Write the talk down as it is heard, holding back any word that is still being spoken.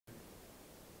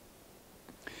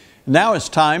Now it's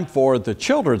time for the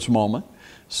children's moment.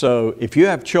 So if you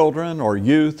have children or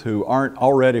youth who aren't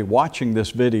already watching this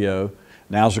video,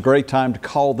 now's a great time to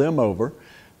call them over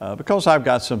because I've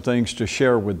got some things to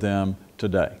share with them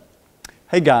today.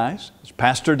 Hey guys, it's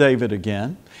Pastor David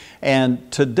again,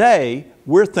 and today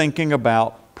we're thinking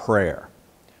about prayer.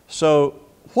 So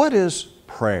what is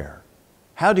prayer?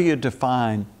 How do you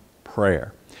define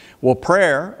prayer? Well,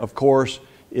 prayer, of course,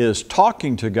 is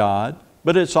talking to God,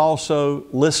 but it's also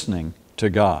listening to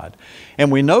God.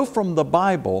 And we know from the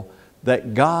Bible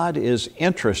that God is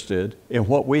interested in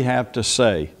what we have to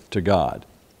say to God.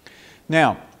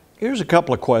 Now, here's a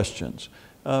couple of questions.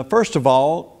 First of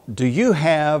all, do you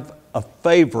have a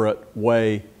favorite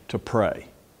way to pray?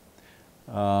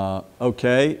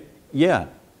 Okay, yeah.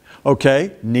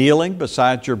 Okay, kneeling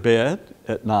beside your bed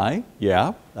at night.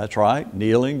 Yeah, that's right.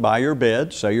 Kneeling by your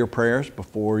bed. Say your prayers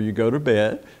before you go to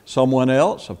bed. Someone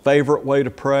else, a favorite way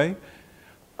to pray?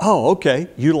 Oh, okay.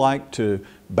 You like to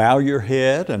bow your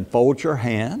head and fold your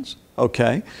hands.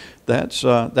 Okay,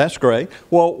 that's great.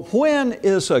 Well, when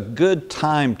is a good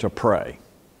time to pray?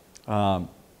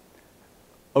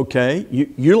 Okay,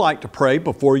 you like to pray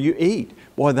before you eat.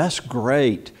 Boy, that's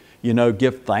great. You know,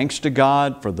 give thanks to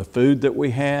God for the food that we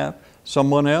have.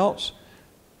 Someone else?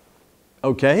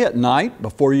 Okay, at night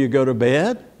before you go to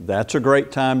bed, that's a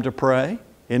great time to pray.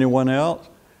 Anyone else?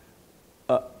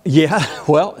 Yeah,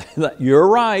 well, you're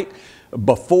right.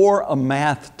 Before a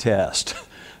math test.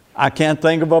 I can't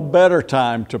think of a better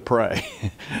time to pray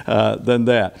than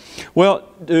that. Well,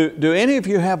 do any of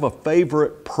you have a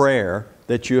favorite prayer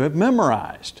that you have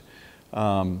memorized?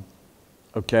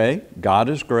 Okay, God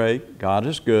is great, God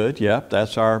is good. Yep,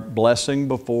 that's our blessing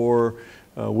before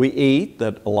we eat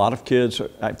that a lot of kids,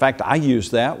 in fact, I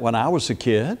used that when I was a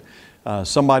kid.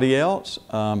 Somebody else,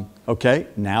 okay,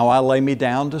 now I lay me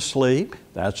down to sleep.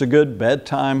 That's a good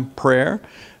bedtime prayer.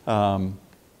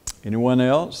 Anyone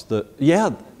else?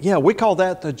 Yeah, we call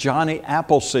that the Johnny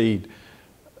Appleseed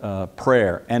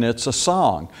prayer, and it's a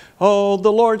song. Oh,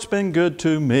 the Lord's been good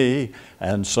to me,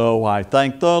 and so I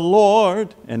thank the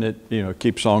Lord. And it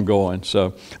keeps on going.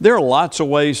 So there are lots of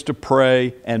ways to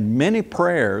pray and many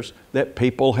prayers that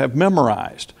people have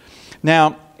memorized.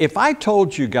 Now, if I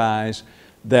told you guys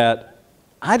that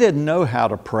I didn't know how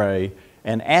to pray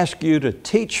and asked you to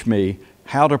teach me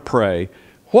how to pray,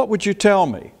 what would you tell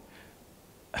me?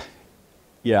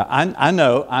 Yeah, I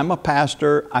know, I'm a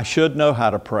pastor, I should know how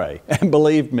to pray. And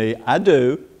believe me, I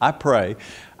do, I pray.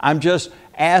 I'm just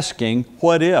asking,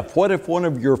 what if? What if one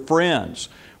of your friends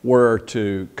were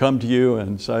to come to you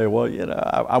and say, well,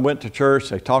 I went to church,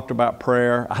 they talked about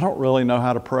prayer, I don't really know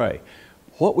how to pray.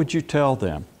 What would you tell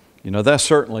them? That's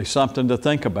certainly something to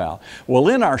think about. Well,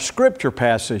 in our scripture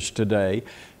passage today,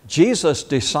 Jesus'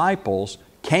 disciples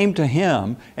came to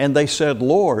Him and they said,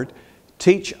 Lord,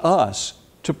 teach us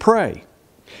to pray.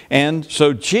 And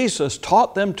so Jesus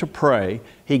taught them to pray.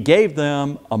 He gave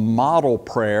them a model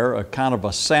prayer, a kind of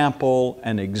a sample,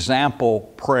 an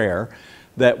example prayer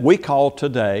that we call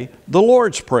today the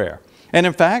Lord's Prayer. And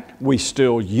in fact, we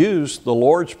still use the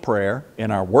Lord's Prayer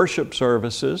in our worship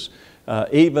services,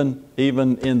 even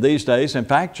in these days. In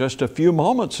fact, just a few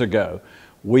moments ago,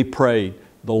 we prayed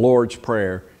the Lord's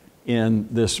Prayer in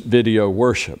this video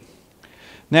worship.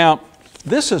 Now,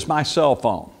 this is my cell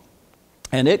phone,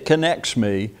 and it connects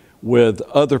me with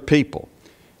other people.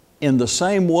 In the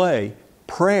same way,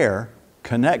 prayer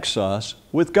connects us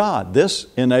with God. This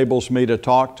enables me to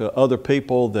talk to other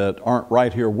people that aren't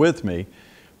right here with me.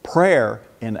 Prayer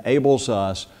enables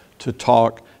us to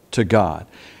talk to God.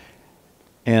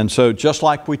 And so just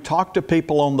like we talk to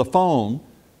people on the phone,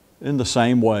 in the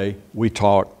same way we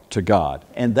talk to God.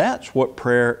 And that's what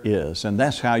prayer is, and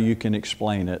that's how you can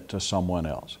explain it to someone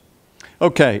else.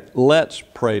 Okay, let's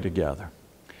pray together.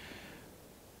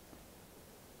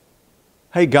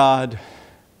 Hey God,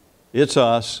 it's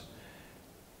us,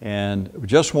 and we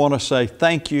just want to say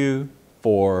thank you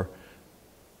for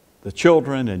the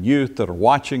children and youth that are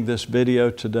watching this video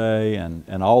today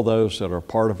and all those that are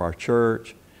part of our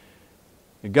church.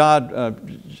 God,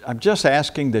 I'm just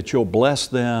asking that you'll bless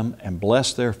them and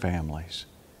bless their families.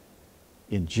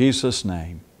 In Jesus'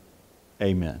 name,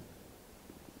 amen.